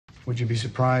Would you be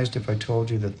surprised if I told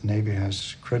you that the Navy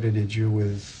has credited you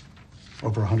with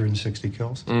over 160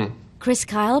 kills? Chris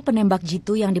Kyle, penembak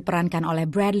jitu yang diperankan oleh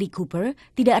Bradley Cooper,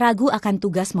 tidak ragu akan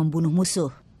tugas membunuh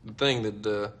musuh. The thing that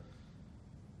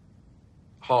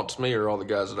haunts me are all the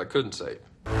guys that I couldn't save.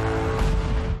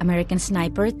 American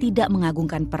Sniper tidak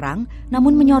mengagungkan perang,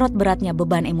 namun menyorot beratnya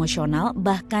beban emosional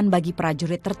bahkan bagi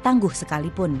prajurit tertangguh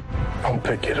sekalipun. I'll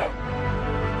pick it up.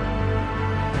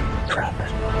 Drop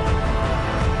it.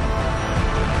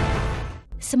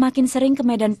 Semakin sering ke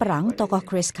medan perang, tokoh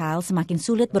Chris Kyle semakin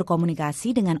sulit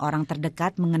berkomunikasi dengan orang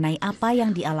terdekat mengenai apa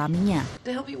yang dialaminya.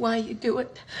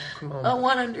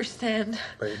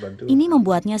 Ini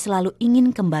membuatnya selalu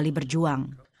ingin kembali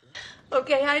berjuang.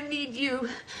 Okay, I need you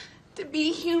to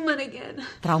be human again.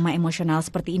 Trauma emosional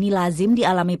seperti ini lazim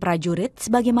dialami prajurit,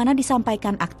 sebagaimana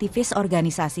disampaikan aktivis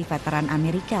organisasi veteran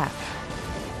Amerika.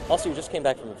 Also, you just came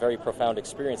back from a very profound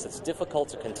experience that's difficult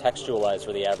to contextualize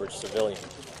for the average civilian.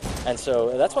 And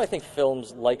so that's why I think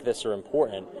films like this are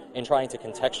important in trying to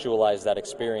contextualize that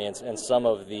experience and some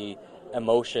of the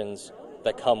emotions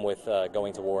that come with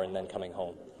going to war and then coming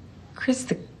home. Chris,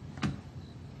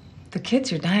 the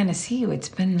kids are dying to see you. It's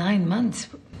been 9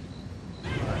 months.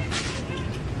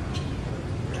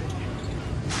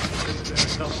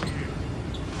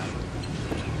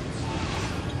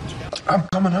 I'm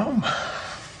coming home.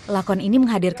 Lakon ini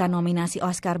menghadirkan nominasi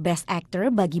Oscar Best Actor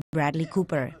bagi Bradley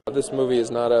Cooper. This movie is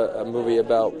not a movie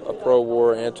about a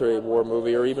pro-war, anti-war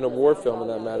movie, or even a war film in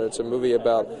that matter. It's a movie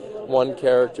about one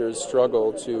character's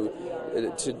struggle to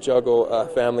juggle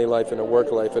a family life and a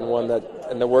work life, and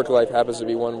the work life happens to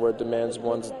be one where it demands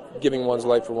giving one's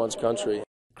life for one's country.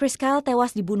 Chris Kyle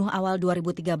tewas dibunuh awal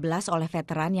 2013 oleh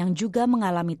veteran yang juga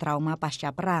mengalami trauma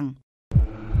pasca perang.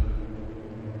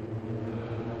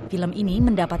 Film ini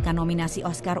mendapatkan nominasi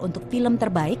Oscar untuk film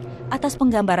terbaik atas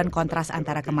penggambaran kontras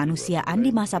antara kemanusiaan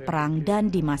di masa perang dan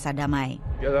di masa damai.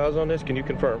 You got eyes on this? Can you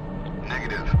confirm?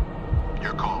 Negative.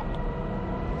 Your call.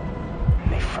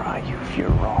 They fry you if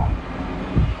you're wrong.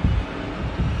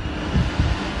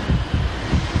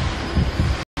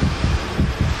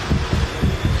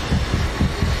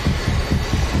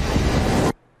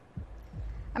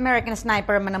 American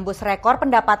Sniper menembus rekor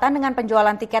pendapatan dengan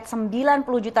penjualan tiket $90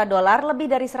 juta, lebih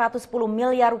dari 110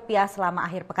 miliar rupiah selama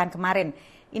akhir pekan kemarin.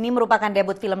 Ini merupakan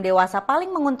debut film dewasa paling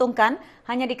menguntungkan,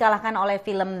 hanya dikalahkan oleh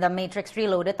film The Matrix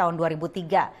Reloaded tahun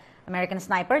 2003. American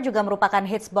Sniper juga merupakan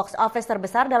hits box office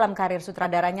terbesar dalam karir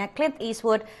sutradaranya Clint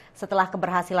Eastwood setelah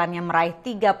keberhasilannya meraih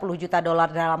 $30 juta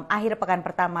dalam akhir pekan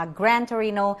pertama Gran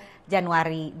Torino,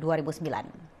 Januari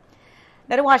 2009.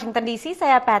 Dari Washington DC,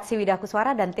 saya Patsy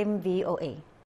Widakuswara dan tim VOA.